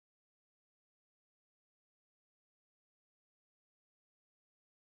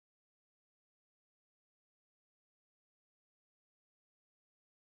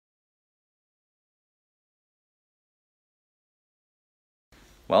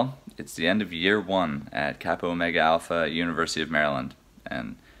Well, it's the end of year 1 at Kappa Omega Alpha at University of Maryland,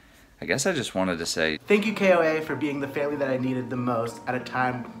 and I guess I just wanted to say thank you, KOA, for being the family that I needed the most at a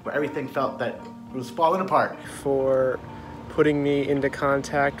time where everything felt that it was falling apart. For putting me into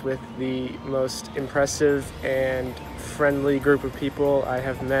contact with the most impressive and friendly group of people I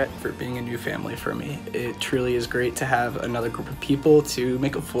have met. For being a new family for me. It truly is great to have another group of people to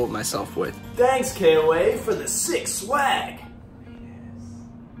make a fool of myself with. Thanks, KOA, for the sick swag!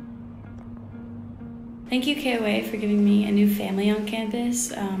 Thank you, KOA, for giving me a new family on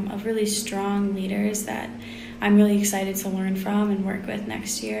campus of really strong leaders that I'm really excited to learn from and work with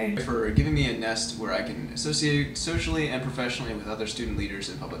next year. For giving me a nest where I can associate socially and professionally with other student leaders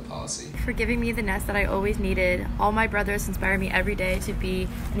in public policy. For giving me the nest that I always needed. All my brothers inspire me every day to be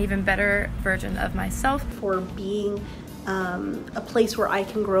an even better version of myself. For being a place where I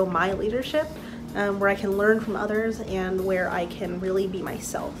can grow my leadership, where I can learn from others and where I can really be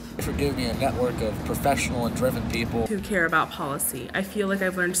myself. For giving me a network of professional and driven people who care about policy. I feel like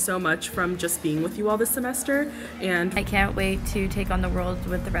I've learned so much from just being with you all this semester, and I can't wait to take on the world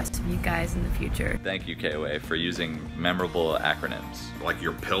with the rest of you guys in the future. thank you, KOA, for using memorable acronyms. Like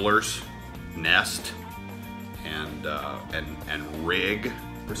your pillars, nest, and rig.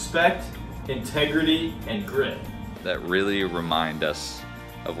 Respect, integrity, and grit. That really remind us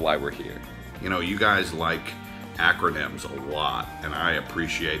of why we're here. You know, you guys like acronyms a lot, and I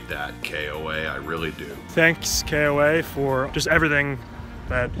appreciate that, KOA, I really do. Thanks, KOA, for just everything.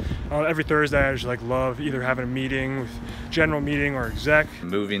 That every Thursday I just love either having a meeting, with general meeting or exec.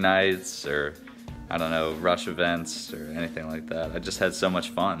 Movie nights or, I don't know, rush events or anything like that. I just had so much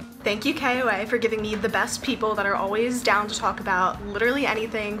fun. Thank you, KOA, for giving me the best people that are always down to talk about literally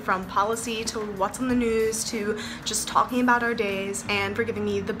anything from policy to what's in the news to just talking about our days, and for giving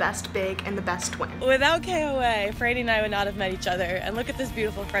me the best big and the best twin. without KOA, Brady and I would not have met each other, and look at this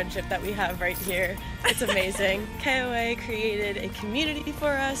beautiful friendship that we have right here. It's amazing. KOA created a community for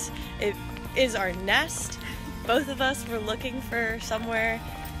us. It is our nest. Both of us were looking for somewhere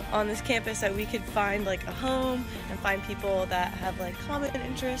on this campus that we could find a home and find people that have common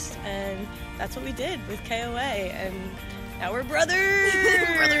interests, and that's what we did with KOA, and now we're brothers!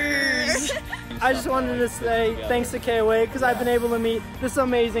 Brothers! I just wanted to say thanks to KOA because I've been able to meet this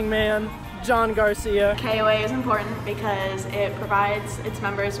amazing man, John Garcia. KOA is important because it provides its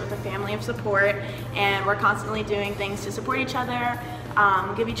members with a family of support, and we're constantly doing things to support each other,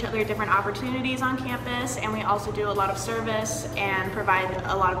 give each other different opportunities on campus, and we also do a lot of service and provide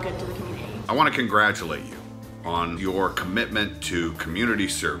a lot of good to the community. I want to congratulate you on your commitment to community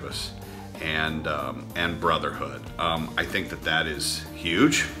service and brotherhood. I think that is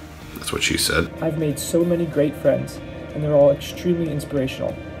huge. That's what she said. I've made so many great friends, and they're all extremely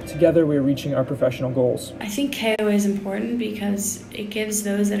inspirational. Together, we're reaching our professional goals. I think KOA is important because it gives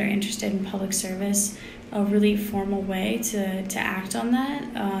those that are interested in public service a really formal way to act on that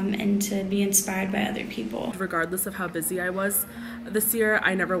and to be inspired by other people. Regardless of how busy I was this year,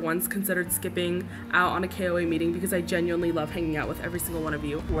 I never once considered skipping out on a KOA meeting because I genuinely love hanging out with every single one of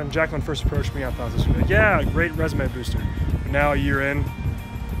you. When Jacqueline first approached me, I thought this was yeah, great resume booster. But now a year in,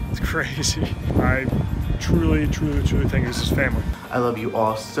 it's crazy. I truly think this is family. I love you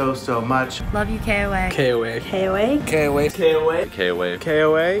all so, so much. Love you, KOA. KOA. KOA. KOA. KOA. KOA. KOA.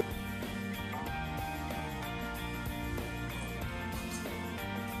 KOA.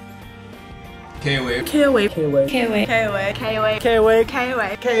 KOA. KOA. KOA. KOA. KOA.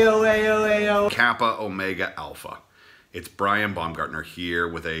 KOA. KOA. KOA. Kappa Omega Alpha. It's Brian Baumgartner here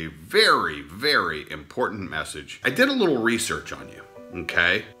with a very, very important message. I did a little research on you,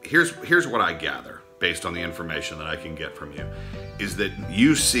 okay? Here's what I gather based on the information that I can get from you, is that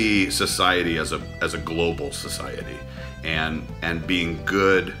you see society as a global society, and being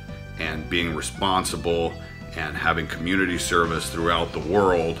good and being responsible and having community service throughout the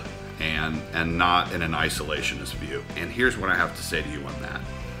world, and not in an isolationist view. And here's what I have to say to you on that.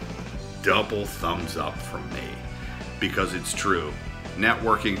 Double thumbs up from me, because it's true.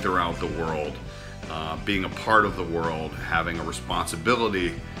 Networking throughout the world, being a part of the world, having a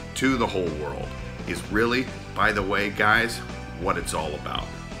responsibility to the whole world is really, by the way, guys, what it's all about.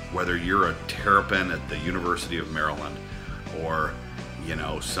 Whether you're a terrapin at the University of Maryland or, you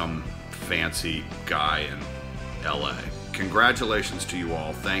know, some fancy guy in LA. Congratulations to you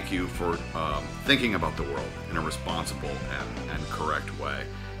all. Thank you for thinking about the world in a responsible and correct way.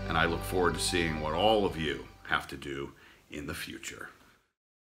 And I look forward to seeing what all of you have to do in the future.